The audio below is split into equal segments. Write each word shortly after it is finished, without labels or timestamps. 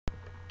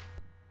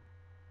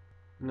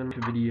I'm going to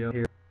make a video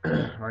here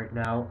right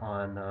now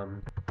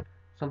on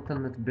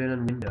something that's been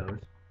in Windows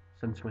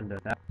since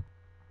Windows.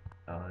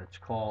 It's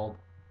called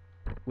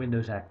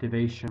Windows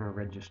activation or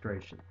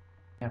registration.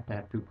 You have to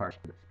have two parts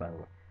to this, by the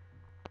way.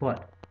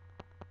 But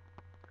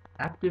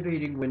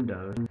activating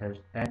Windows has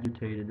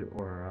agitated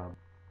or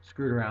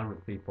screwed around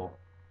with people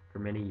for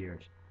many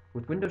years.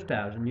 With Windows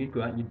 2000, you'd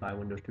go out and you'd buy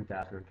Windows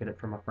 2000 or get it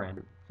from a friend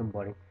or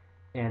somebody,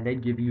 and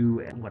they'd give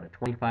you, what,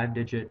 a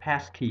 25-digit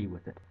passkey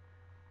with it.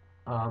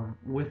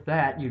 With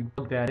that, you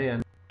plug that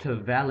in to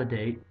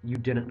validate you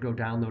didn't go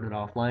download it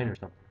offline or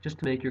something, just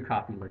to make your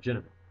copy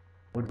legitimate.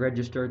 It would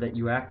register that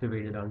you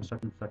activated on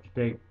such and such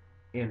date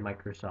in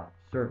Microsoft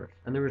servers,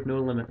 and there was no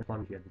limit as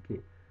long as you had the key.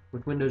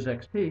 With Windows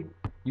XP,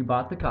 you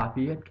bought the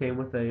copy. It came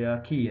with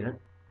a key in it,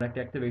 select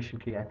activation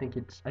key. I think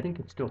it's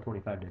still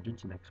 25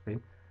 digits in XP,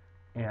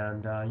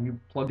 and you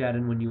plug that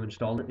in when you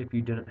installed it. If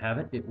you didn't have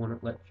it, it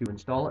wouldn't let you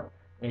install it,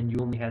 and you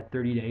only had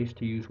 30 days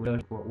to use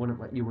Windows before it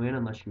wouldn't let you in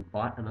unless you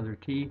bought another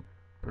key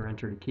or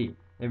entered a key.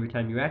 Every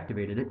time you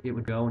activated it, it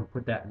would go and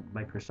put that in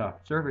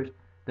Microsoft servers.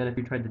 Then if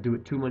you tried to do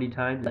it too many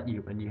times,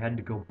 and you had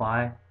to go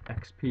buy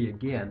XP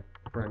again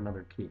for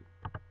another key.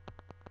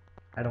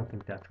 I don't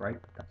think that's right,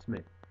 but that's me.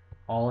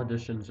 All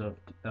editions of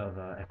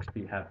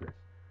XP have this.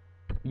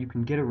 You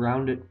can get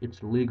around it.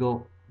 It's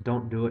legal.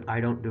 Don't do it. I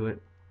don't do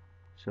it.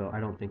 So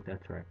I don't think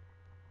that's right.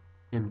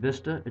 In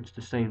Vista, it's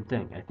the same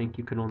thing. I think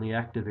you can only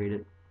activate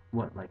it,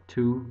 what, like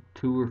two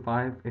or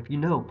five? If you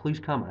know, please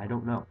comment. I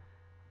don't know.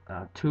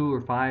 2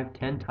 or 5,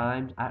 10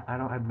 times. I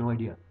have no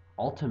idea.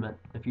 Ultimate,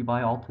 if you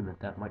buy Ultimate,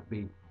 that might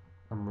be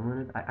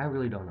unlimited. I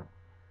really don't know.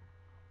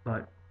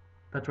 But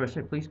that's why I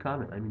say please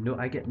comment. I mean, no,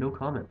 I get no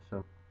comments,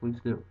 so please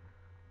do.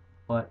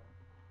 But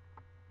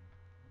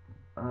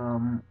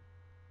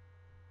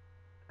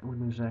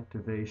Windows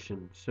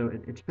activation. So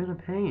it's been a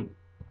pain.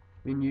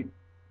 I mean,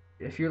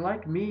 if you're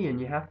like me and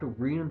you have to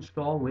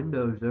reinstall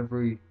Windows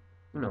every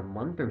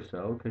month or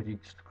so because you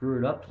screw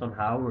it up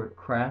somehow or it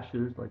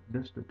crashes like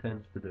Vista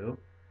tends to do,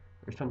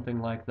 or something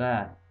like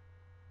that,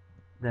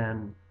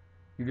 then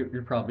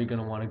you're probably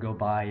going to want to go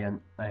buy a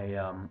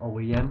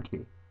OEM key.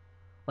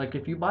 Like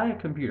if you buy a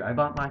computer, I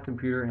bought my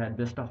computer, it had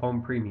Vista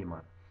Home Premium on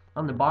it.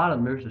 On the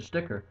bottom there's a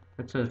sticker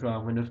that says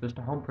Windows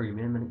Vista Home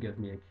Premium, and it gives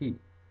me a key.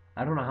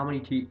 I don't know how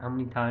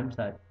many times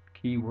that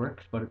key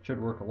works, but it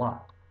should work a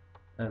lot.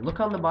 Look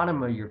on the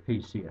bottom of your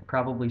PC. It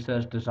probably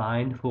says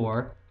designed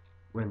for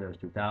Windows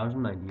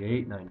 2000,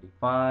 98,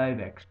 95,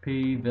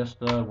 XP,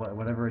 Vista,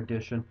 whatever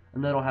edition,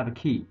 and that'll have a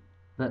key.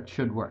 That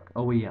should work.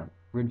 OEM,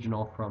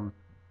 original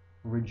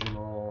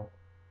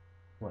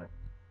what?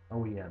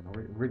 OEM,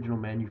 original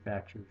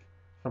manufacturers,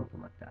 something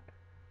like that.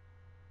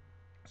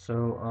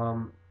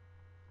 So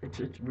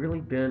it's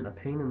really been a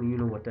pain in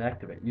the what to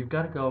activate. You've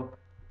got to go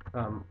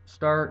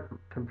start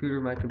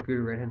computer, my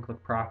computer, right hand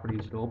click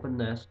properties to open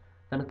this.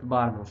 Then at the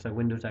bottom it'll say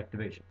Windows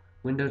activation.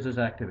 Windows is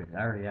activated.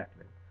 I already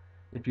activated.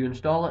 If you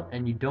install it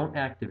and you don't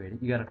activate it,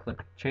 you got to click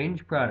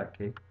change product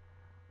key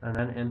and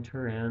then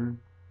enter in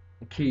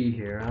the key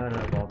here,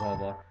 blah blah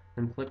blah,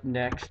 and click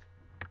next.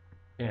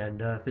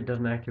 And if it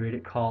doesn't activate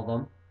it, call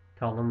them,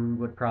 tell them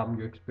what problem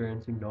you're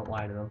experiencing. Don't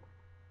lie to them,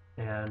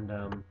 and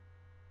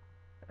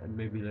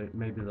maybe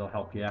they'll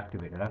help you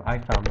activate it. I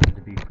found them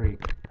to be pretty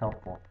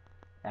helpful,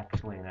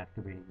 actually, in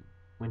activating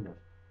Windows.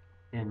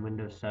 In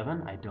Windows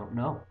 7, I don't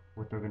know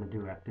what they're going to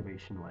do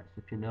activation-wise.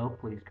 If you know,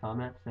 please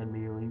comment, send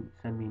me an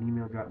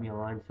email, drop me a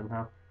line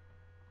somehow.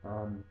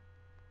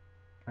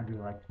 I'd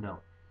really like to know.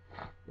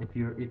 If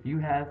you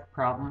have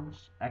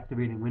problems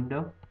activating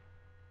Windows,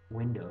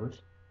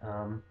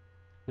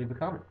 leave a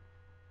comment.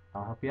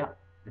 I'll help you out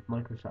if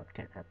Microsoft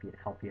can't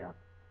help you out.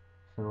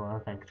 So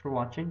thanks for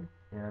watching,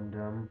 and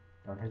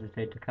don't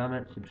hesitate to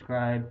comment,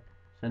 subscribe,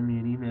 send me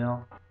an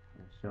email.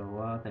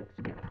 So thanks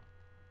again.